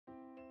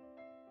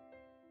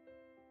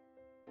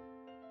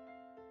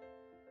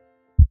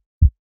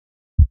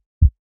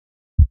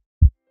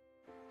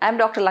I am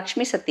Dr.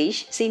 Lakshmi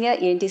Satish, Senior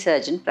ENT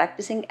Surgeon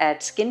practicing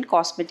at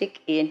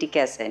Cosmetic ENT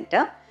Care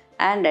Center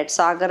and at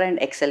Sagar and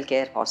Excel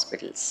Care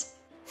Hospitals.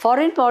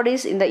 Foreign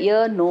bodies in the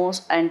ear,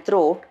 nose and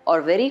throat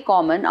are very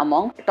common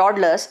among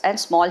toddlers and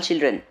small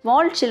children.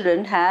 Small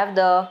children have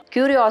the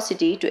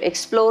curiosity to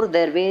explore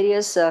their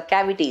various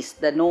cavities,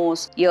 the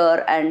nose,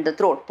 ear and the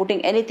throat,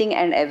 putting anything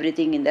and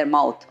everything in their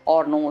mouth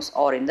or nose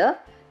or in the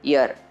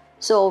ear.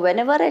 So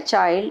whenever a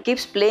child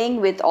keeps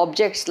playing with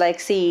objects like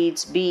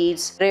seeds,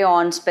 beads,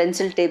 crayons,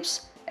 pencil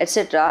tips,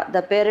 etc.,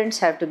 the parents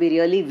have to be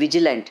really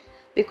vigilant,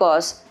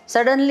 because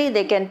suddenly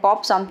they can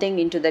pop something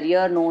into their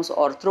ear, nose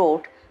or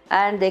throat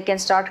and they can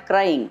start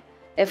crying.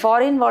 A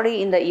foreign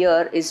body in the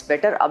ear is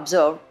better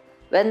observed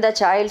when the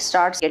child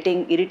starts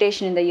getting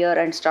irritation in the ear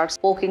and starts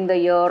poking the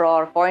ear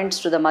or points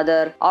to the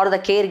mother or the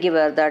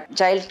caregiver. That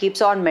child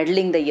keeps on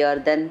meddling the ear,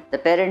 then the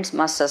parents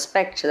must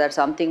suspect that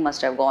something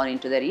must have gone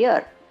into their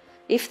ear.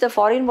 If the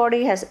foreign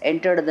body has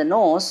entered the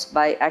nose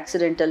by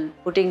accidental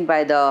putting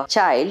by the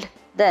child,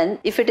 then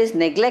if it is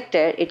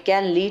neglected, it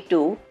can lead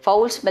to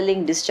foul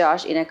smelling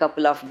discharge in a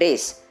couple of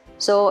days.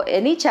 So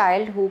any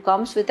child who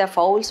comes with a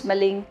foul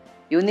smelling,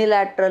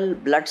 unilateral,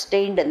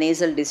 blood-stained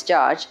nasal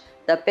discharge,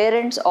 the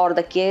parents or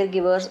the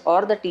caregivers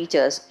or the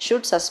teachers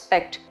should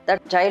suspect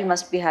that child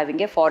must be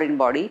having a foreign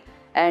body,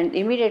 and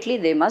immediately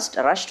they must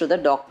rush to the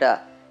doctor.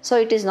 So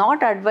it is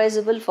not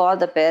advisable for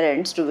the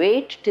parents to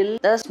wait till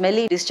the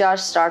smelly discharge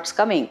starts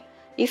coming.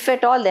 If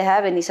at all they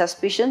have any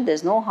suspicion, there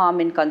is no harm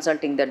in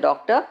consulting the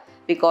doctor,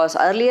 because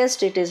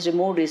earliest it is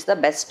removed is the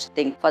best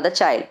thing for the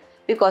child.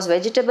 Because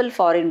vegetable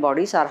foreign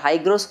bodies are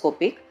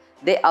hygroscopic,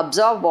 they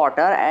absorb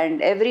water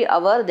and every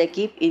hour they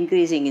keep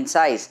increasing in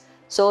size.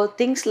 So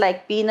things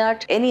like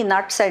peanut, any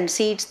nuts and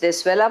seeds, they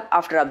swell up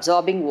after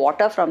absorbing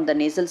water from the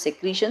nasal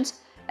secretions,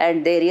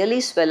 and they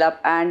really swell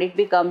up and it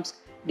becomes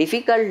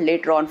difficult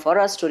later on for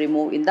us to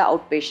remove in the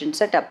outpatient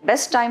setup.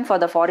 Best time for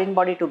the foreign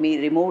body to be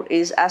removed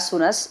is as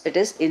soon as it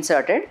is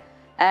inserted,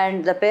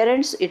 and the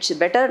parents, it's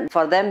better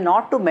for them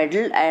not to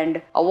meddle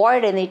and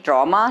avoid any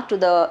trauma to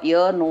the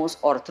ear, nose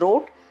or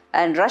throat,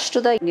 and rush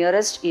to the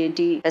nearest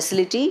ENT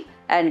facility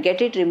and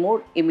get it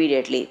removed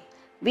immediately.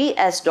 We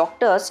as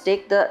doctors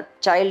take the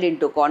child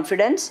into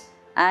confidence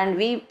and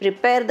we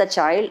prepare the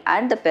child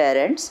and the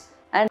parents,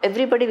 and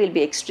everybody will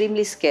be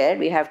extremely scared.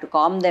 We have to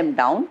calm them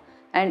down.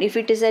 And if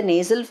it is a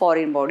nasal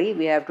foreign body,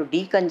 we have to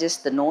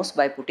decongest the nose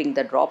by putting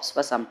the drops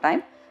for some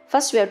time.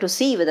 First we have to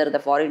see whether the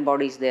foreign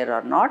body is there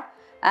or not.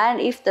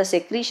 And if the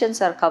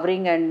secretions are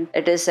covering and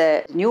it is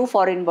a new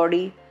foreign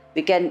body,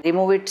 we can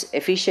remove it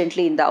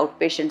efficiently in the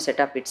outpatient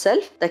setup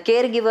itself. The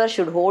caregiver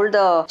should hold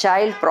the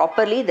child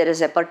properly. There is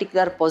a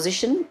particular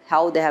position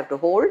how they have to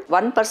hold.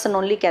 One person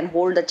only can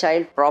hold the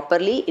child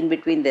properly in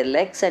between their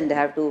legs, and they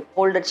have to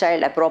hold the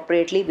child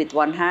appropriately with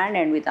one hand,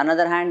 and with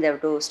another hand they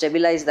have to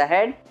stabilize the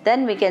head.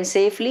 Then we can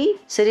safely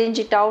syringe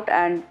it out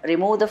and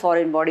remove the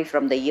foreign body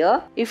from the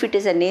ear. If it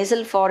is a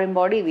nasal foreign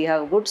body, we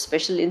have good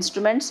special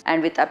instruments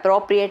and with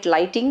appropriate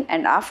lighting,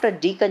 and after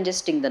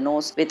decongesting the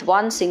nose with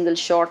one single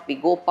shot, we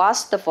go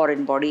past the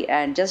foreign body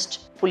and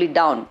just pull it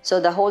down, so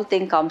the whole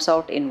thing comes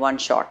out in one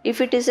shot. If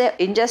it is a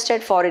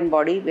ingested foreign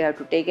body, we have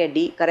to take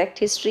a correct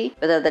history,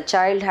 whether the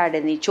child had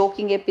any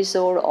choking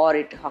episode or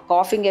a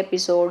coughing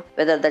episode,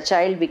 whether the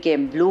child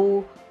became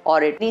blue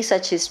or any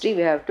such history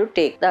we have to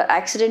take. The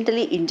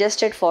accidentally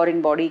ingested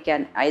foreign body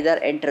can either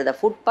enter the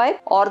food pipe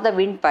or the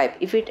windpipe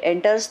if it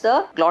enters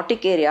the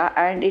glottic area,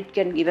 and it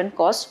can even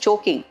cause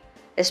choking,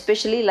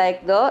 especially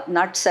like the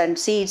nuts and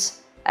seeds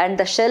and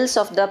the shells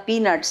of the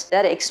peanuts. They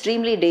are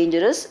extremely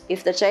dangerous.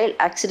 If the child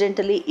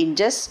accidentally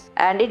ingests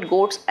and it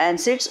goes and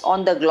sits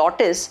on the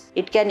glottis,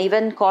 it can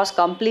even cause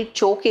complete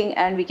choking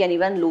and we can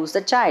even lose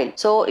the child.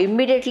 So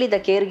immediately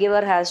the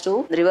caregiver has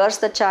to reverse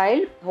the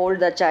child, hold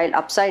the child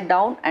upside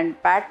down and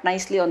pat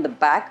nicely on the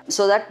back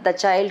so that the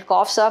child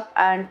coughs up,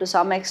 and to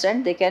some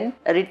extent they can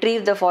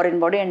retrieve the foreign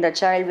body and the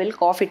child will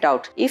cough it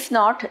out. If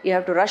not, you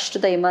have to rush to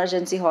the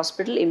emergency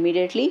hospital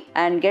immediately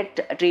and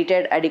get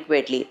treated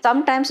adequately.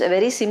 Sometimes a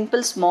very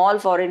simple small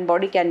foreign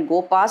body can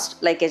go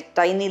past, like a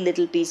tiny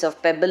little piece of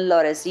pebble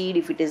or a seed.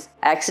 If it is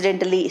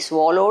accidentally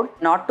swallowed,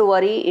 not to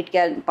worry, it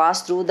can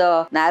pass through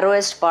the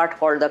narrowest part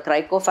called the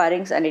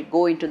cricopharynx and it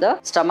go into the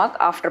stomach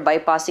after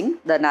bypassing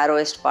the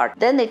narrowest part.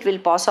 Then it will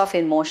pass off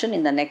in motion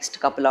in the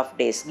next couple of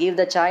days. Give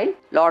the child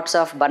lots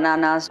of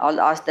bananas, or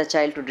ask the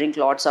child to drink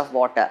lots of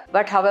water.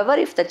 But however,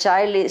 if the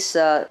child is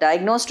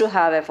diagnosed to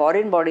have a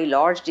foreign body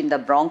lodged in the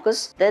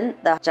bronchus, then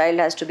the child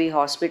has to be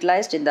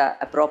hospitalized in the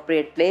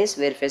appropriate place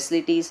where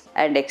facilities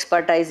and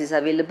expertise is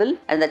available,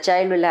 and the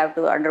child will have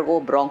to undergo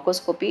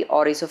bronchoscopy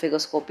or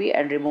esophagoscopy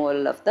and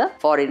removal of the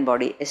foreign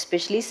body,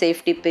 especially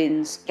safety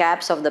pins,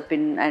 caps of the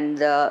pin, and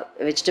the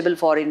vegetable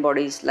foreign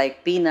bodies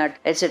like peanut,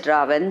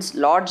 etc. when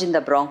lodged in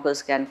the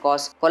bronchus can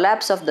cause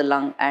collapse of the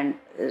lung and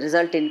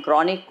result in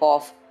chronic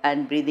cough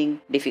and breathing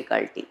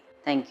difficulty.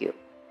 Thank you.